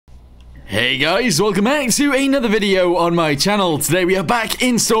Hey guys, welcome back to another video on my channel. Today we are back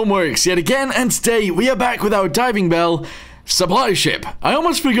in Stormworks yet again, and today we are back with our diving bell supply ship. I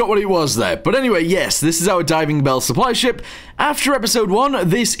almost forgot what it was there, but anyway, yes, this is our diving bell supply ship. After episode 1,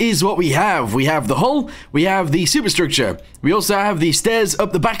 this is what we have. We have the hull, we have the superstructure, we also have the stairs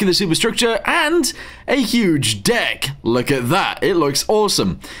up the back of the superstructure, and a huge deck. Look at that, it looks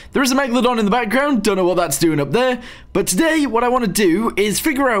awesome. There is a megalodon in the background, don't know what that's doing up there, but today what I want to do is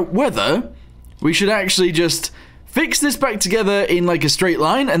figure out whether we should actually just fix this back together in like a straight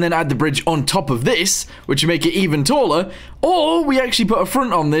line and then add the bridge on top of this, which would make it even taller, or we actually put a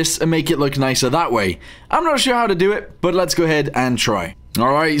front on this and make it look nicer that way. I'm not sure how to do it, but let's go ahead and try.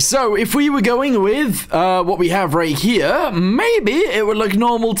 Alright, so if we were going with what we have right here, maybe it would look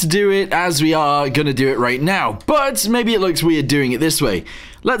normal to do it as we are going to do it right now, but maybe it looks weird doing it this way.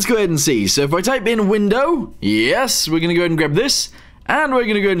 Let's go ahead and see. So if I type in window, yes, we're going to go ahead and grab this. And we're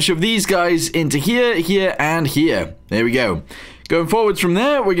going to go ahead and shove these guys into here, here, and here. There we go. Going forwards from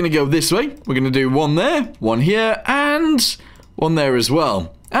there, we're going to go this way. We're going to do one there, one here, and one there as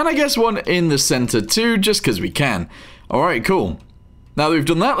well. And I guess one in the center too, just because we can. Alright, cool. Now that we've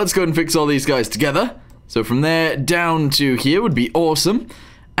done that, let's go ahead and fix all these guys together. So from there down to here would be awesome.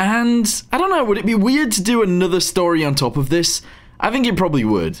 And I don't know, would it be weird to do another story on top of this? I think it probably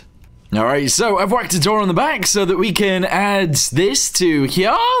would. Alright, so I've whacked a door on the back so that we can add this to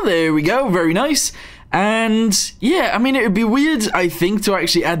here. There we go, very nice. And yeah, I mean, it would be weird, I think, to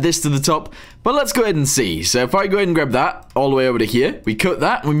actually add this to the top, but let's go ahead and see. So if I go ahead and grab that all the way over to here, we cut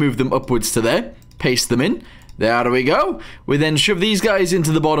that, we move them upwards to there, paste them in. There we go. We then shove these guys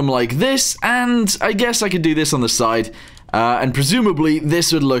into the bottom like this, and I guess I could do this on the side, and presumably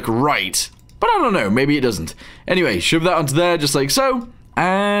this would look right. But I don't know, maybe it doesn't. Anyway, shove that onto there just like so.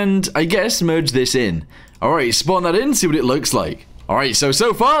 And I guess merge this in. Alright, spawn that in, see what it looks like. Alright,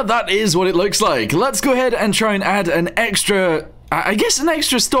 so far that is what it looks like. Let's go ahead and try and add an extra, I guess an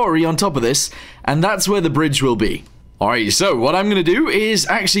extra story on top of this. And that's where the bridge will be. Alright, so what I'm going to do is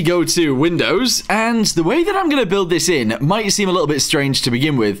actually go to Windows. And the way that I'm going to build this in might seem a little bit strange to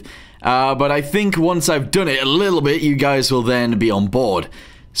begin with. But I think once I've done it a little bit, you guys will then be on board.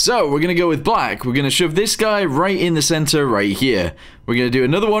 So, we're going to go with black. We're going to shove this guy right in the center right here. We're going to do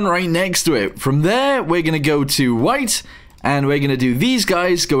another one right next to it. From there, we're going to go to white, and we're going to do these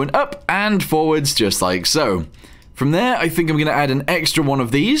guys going up and forwards just like so. From there, I think I'm going to add an extra one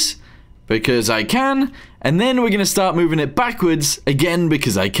of these, because I can, and then we're going to start moving it backwards again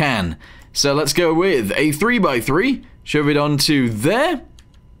because I can. So, let's go with a 3x3, shove it onto there,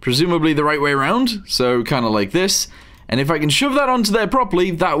 presumably the right way around, so kind of like this. And if I can shove that onto there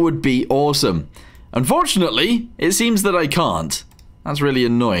properly, that would be awesome. Unfortunately, it seems that I can't. That's really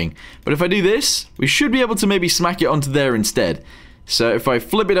annoying. But if I do this, we should be able to maybe smack it onto there instead. So if I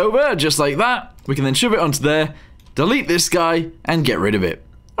flip it over just like that, we can then shove it onto there, delete this guy, and get rid of it.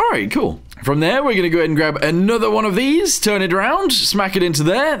 Alright, cool. From there, we're going to go ahead and grab another one of these, turn it around, smack it into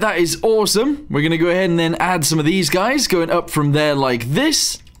there. That is awesome. We're going to go ahead and then add some of these guys going up from there like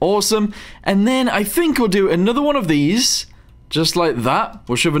this. Awesome. And then I think we'll do another one of these, just like that.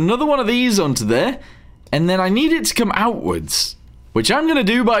 We'll shove another one of these onto there, and then I need it to come outwards, which I'm going to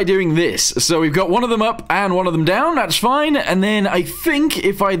do by doing this. So we've got one of them up and one of them down, that's fine. And then I think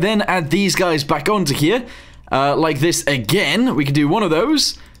if I then add these guys back onto here, like this again, we can do one of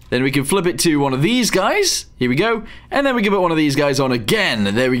those. Then we can flip it to one of these guys. Here we go. And then we can put one of these guys on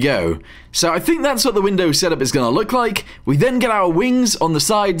again. There we go. So I think that's what the window setup is going to look like. We then get our wings on the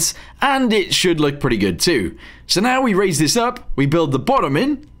sides, and it should look pretty good too. So now we raise this up, we build the bottom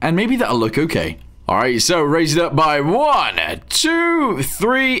in, and maybe that'll look okay. Alright, so raise it up by 1, 2,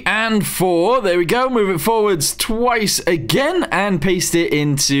 3, and 4. There we go. Move it forwards twice again, and paste it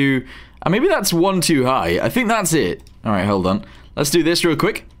into... maybe that's one too high. I think that's it. Alright, hold on. Let's do this real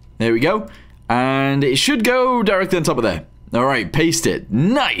quick. There we go. And it should go directly on top of there. Alright, paste it.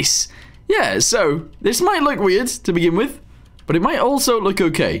 Nice! Yeah, so this might look weird to begin with, but it might also look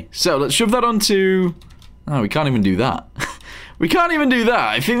okay. So let's shove that onto... oh, we can't even do that. We can't even do that.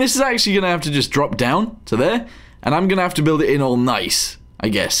 I think this is actually going to have to just drop down to there, and I'm going to have to build it in all nice, I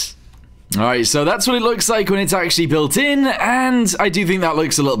guess. Alright, so that's what it looks like when it's actually built in, and I do think that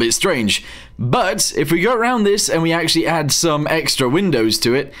looks a little bit strange. But if we go around this and we actually add some extra windows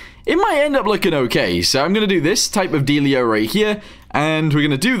to it, it might end up looking okay. So I'm going to do this type of dealio right here, and we're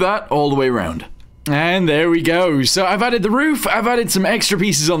going to do that all the way around. And there we go. So I've added the roof, I've added some extra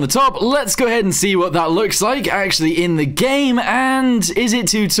pieces on the top. Let's go ahead and see what that looks like actually in the game. And is it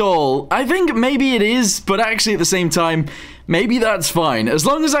too tall? I think maybe it is, but actually at the same time, maybe that's fine. As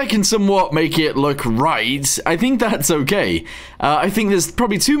long as I can somewhat make it look right, I think that's okay. I think there's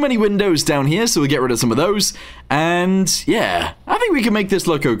probably too many windows down here, so we'll get rid of some of those. And yeah, I think we can make this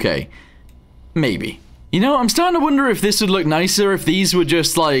look okay. Maybe. You know, I'm starting to wonder if this would look nicer if these were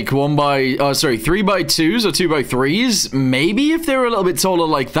just like 3x2s or 2x3s. Maybe if they were a little bit taller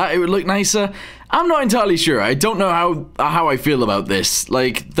like that, it would look nicer. I'm not entirely sure. I don't know how I feel about this.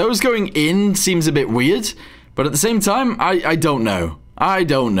 Like, those going in seems a bit weird, but at the same time, I don't know. I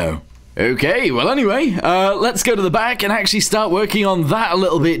don't know. Okay, well anyway, let's go to the back and actually start working on that a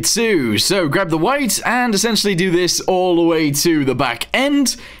little bit too. So grab the white and essentially do this all the way to the back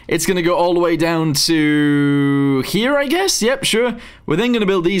end. It's going to go all the way down to here, I guess. Yep, sure. We're then going to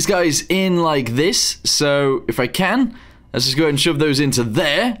build these guys in like this. So if I can, let's just go ahead and shove those into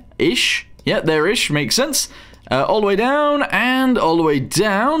there-ish. Yeah, there-ish, makes sense. All the way down and all the way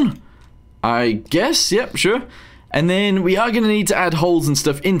down, I guess. Yep, sure. And then we are going to need to add holes and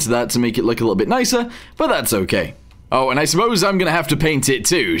stuff into that to make it look a little bit nicer, but that's okay. Oh, and I suppose I'm going to have to paint it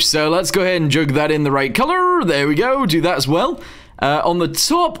too, so let's go ahead and jug that in the right color. There we go, do that as well. On the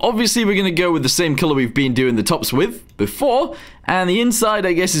top, obviously we're going to go with the same color we've been doing the tops with before, and the inside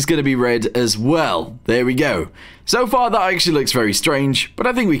I guess is going to be red as well. There we go. So far that actually looks very strange, but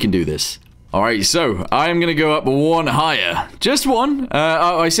I think we can do this. Alright, so I'm going to go up one higher. Just one.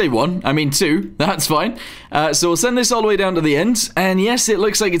 I say one. I mean two. That's fine. So we'll send this all the way down to the end. And yes, it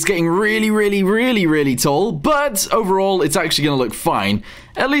looks like it's getting really tall. But overall, it's actually going to look fine.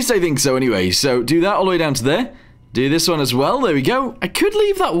 At least I think so anyway. So do that all the way down to there. Do this one as well. There we go. I could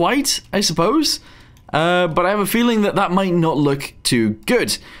leave that white, I suppose. But I have a feeling that that might not look too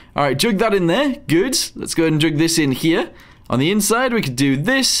good. Alright, jug that in there. Good. Let's go ahead and jug this in here. On the inside, we could do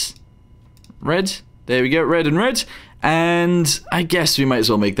this. Red. There we go. Red and red. And I guess we might as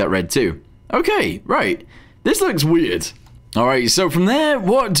well make that red too. Okay, right. This looks weird. Alright, so from there,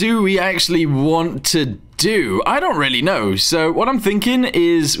 what do we actually want to do? I don't really know. So what I'm thinking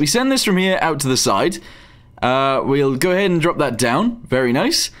is we send this from here out to the side. We'll go ahead and drop that down. Very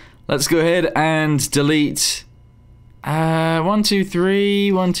nice. Let's go ahead and delete 1, 2,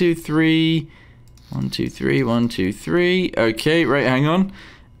 3, 1, 2, 3, 1, 2, 3, 1, 2, 3. Okay, right, hang on.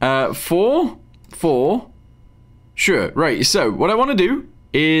 4. Sure, right, so what I want to do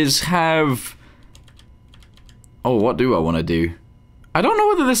is have... Oh, what do I want to do? I don't know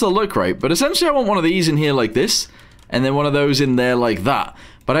whether this will look right, but essentially I want one of these in here like this, and then one of those in there like that.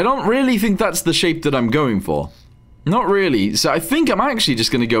 But I don't really think that's the shape that I'm going for. Not really, so I think I'm actually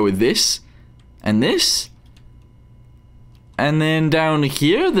just going to go with this, and this. And then down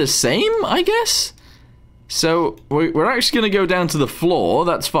here, the same, I guess? So, we're actually going to go down to the floor,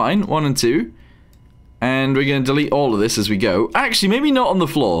 that's fine, 1 and 2. And we're going to delete all of this as we go. Actually, maybe not on the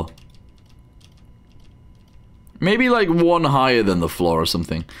floor. Maybe like one higher than the floor or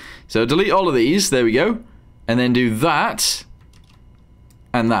something. So, delete all of these, there we go. And then do that.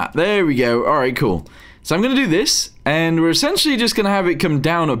 And that, there we go, alright, cool. So I'm going to do this, and we're essentially just going to have it come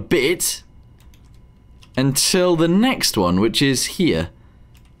down a bit. Until the next one, which is here.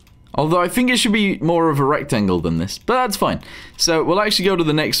 Although I think it should be more of a rectangle than this, but that's fine. So we'll actually go to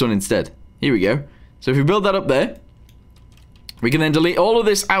the next one instead. Here we go. So if we build that up there, we can then delete all of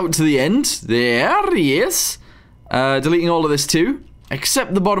this out to the end. There, yes. Deleting all of this too,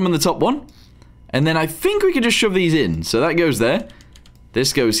 except the bottom and the top one. And then I think we can just shove these in. So that goes there.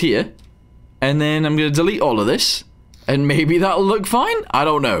 This goes here. And then I'm going to delete all of this. And maybe that'll look fine? I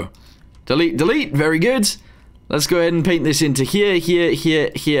don't know. Delete, delete. Very good. Let's go ahead and paint this into here, here,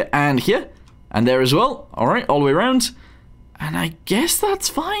 here, here, and here. And there as well. Alright, all the way around. And I guess that's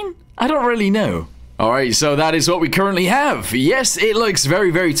fine. I don't really know. Alright, so that is what we currently have. Yes, it looks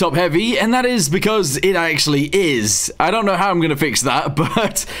very top heavy, and that is because it actually is. I don't know how I'm going to fix that,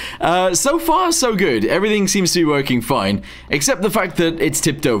 but so far so good. Everything seems to be working fine, except the fact that it's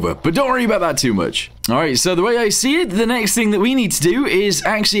tipped over. But don't worry about that too much. Alright, so the way I see it, the next thing that we need to do is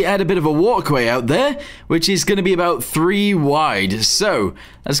actually add a bit of a walkway out there, which is going to be about 3 wide. So,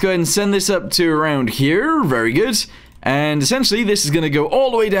 let's go ahead and send this up to around here. Very good. And essentially, this is going to go all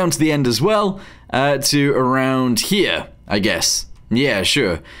the way down to the end as well, to around here, I guess. Yeah,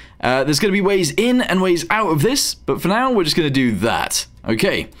 sure. There's going to be ways in and ways out of this, but for now, we're just going to do that.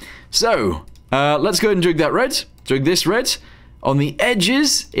 Okay, so, let's go ahead and drag that red. Drag this red. On the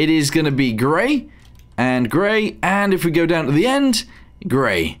edges, it is going to be grey, and if we go down to the end,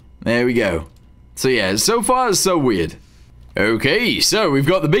 grey. There we go. So yeah, so far, so weird. Okay, so we've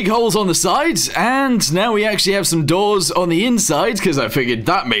got the big holes on the sides, and now we actually have some doors on the inside, because I figured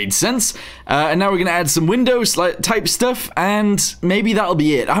that made sense. And now we're going to add some windows type stuff, and maybe that'll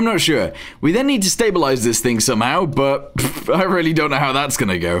be it. I'm not sure. We then need to stabilize this thing somehow, but I really don't know how that's going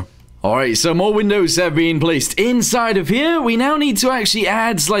to go. Alright, so more windows have been placed inside of here. We now need to actually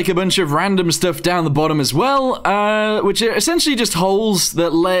add like a bunch of random stuff down the bottom as well, which are essentially just holes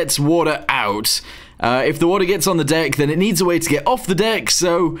that let water out. If the water gets on the deck, then it needs a way to get off the deck,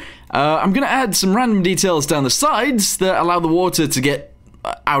 so I'm going to add some random details down the sides that allow the water to get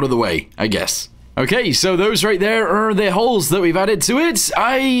out of the way, I guess. Okay, so those right there are the holes that we've added to it.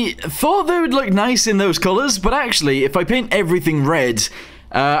 I thought they would look nice in those colors, but actually, if I paint everything red,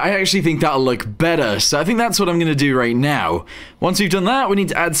 I actually think that'll look better, so I think that's what I'm going to do right now. Once we've done that, we need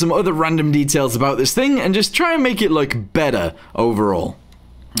to add some other random details about this thing and just try and make it look better overall.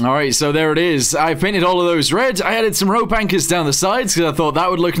 Alright, so there it is. I painted all of those red. I added some rope anchors down the sides because I thought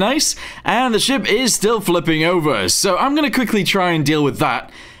that would look nice. And the ship is still flipping over. So I'm going to quickly try and deal with that.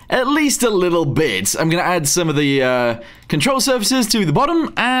 At least a little bit. I'm going to add some of the control surfaces to the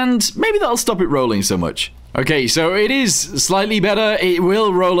bottom. And maybe that'll stop it rolling so much. Okay, so it is slightly better. It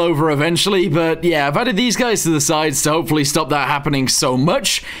will roll over eventually, but yeah, I've added these guys to the sides to hopefully stop that happening so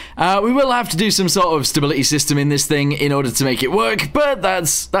much. We will have to do some sort of stability system in this thing in order to make it work, but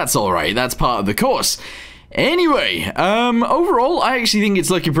that's alright. That's part of the course. Anyway, overall, I actually think it's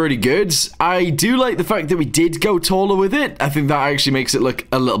looking pretty good. I do like the fact that we did go taller with it. I think that actually makes it look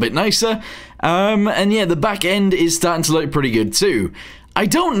a little bit nicer. And yeah, the back end is starting to look pretty good too. I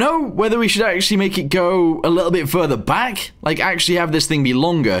don't know whether we should actually make it go a little bit further back, like actually have this thing be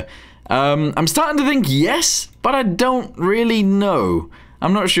longer. I'm starting to think yes, but I don't really know.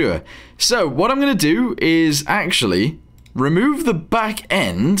 I'm not sure. So what I'm going to do is actually remove the back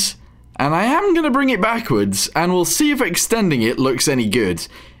end, and I am going to bring it backwards, and we'll see if extending it looks any good.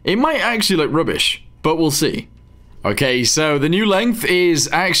 It might actually look rubbish, but we'll see. Okay, so the new length is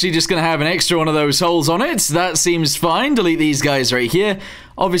actually just going to have an extra one of those holes on it. That seems fine. Delete these guys right here.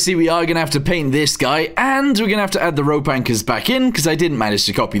 Obviously, we are going to have to paint this guy, and we're going to have to add the rope anchors back in, because I didn't manage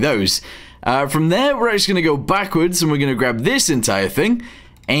to copy those. From there, we're actually going to go backwards, and we're going to grab this entire thing,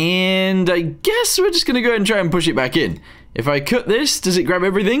 and I guess we're just going to go ahead and try and push it back in. If I cut this, does it grab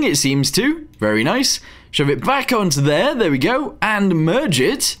everything? It seems to. Very nice. Shove it back onto there. There we go. And merge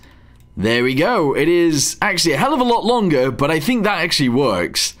it. There we go. It is actually a hell of a lot longer, but I think that actually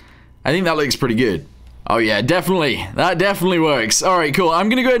works. I think that looks pretty good. Oh yeah, definitely. That definitely works. Alright, cool. I'm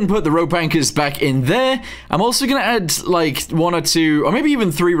going to go ahead and put the rope anchors back in there. I'm also going to add like 1 or 2, or maybe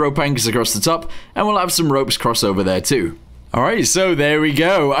even 3 rope anchors across the top, and we'll have some ropes cross over there too. Alright, so there we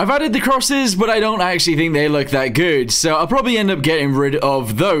go. I've added the crosses, but I don't actually think they look that good, so I'll probably end up getting rid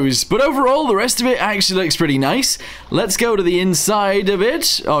of those. But overall, the rest of it actually looks pretty nice. Let's go to the inside of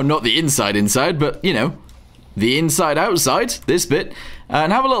it. Oh, not the inside, but, you know, the inside-outside, this bit,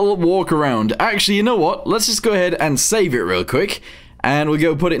 and have a little walk around. Actually, you know what? Let's just go ahead and save it real quick, and we'll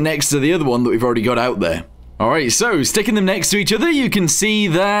go put it next to the other one that we've already got out there. Alright, so sticking them next to each other, you can see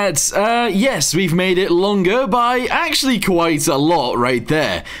that, yes, we've made it longer by actually quite a lot right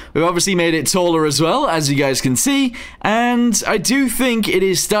there. We've obviously made it taller as well, as you guys can see, and I do think it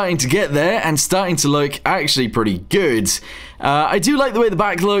is starting to get there and starting to look actually pretty good. I do like the way the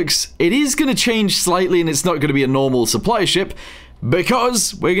back looks. It is going to change slightly and it's not going to be a normal supply ship,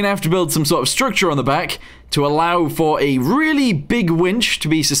 because we're going to have to build some sort of structure on the back to allow for a really big winch to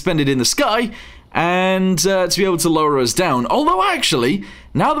be suspended in the sky, and to be able to lower us down. Although actually,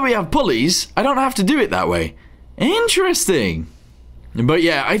 now that we have pulleys, I don't have to do it that way. Interesting. But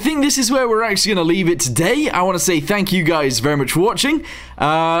yeah, I think this is where we're actually going to leave it today. I want to say thank you guys very much for watching.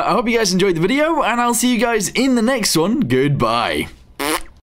 I hope you guys enjoyed the video, and I'll see you guys in the next one. Goodbye.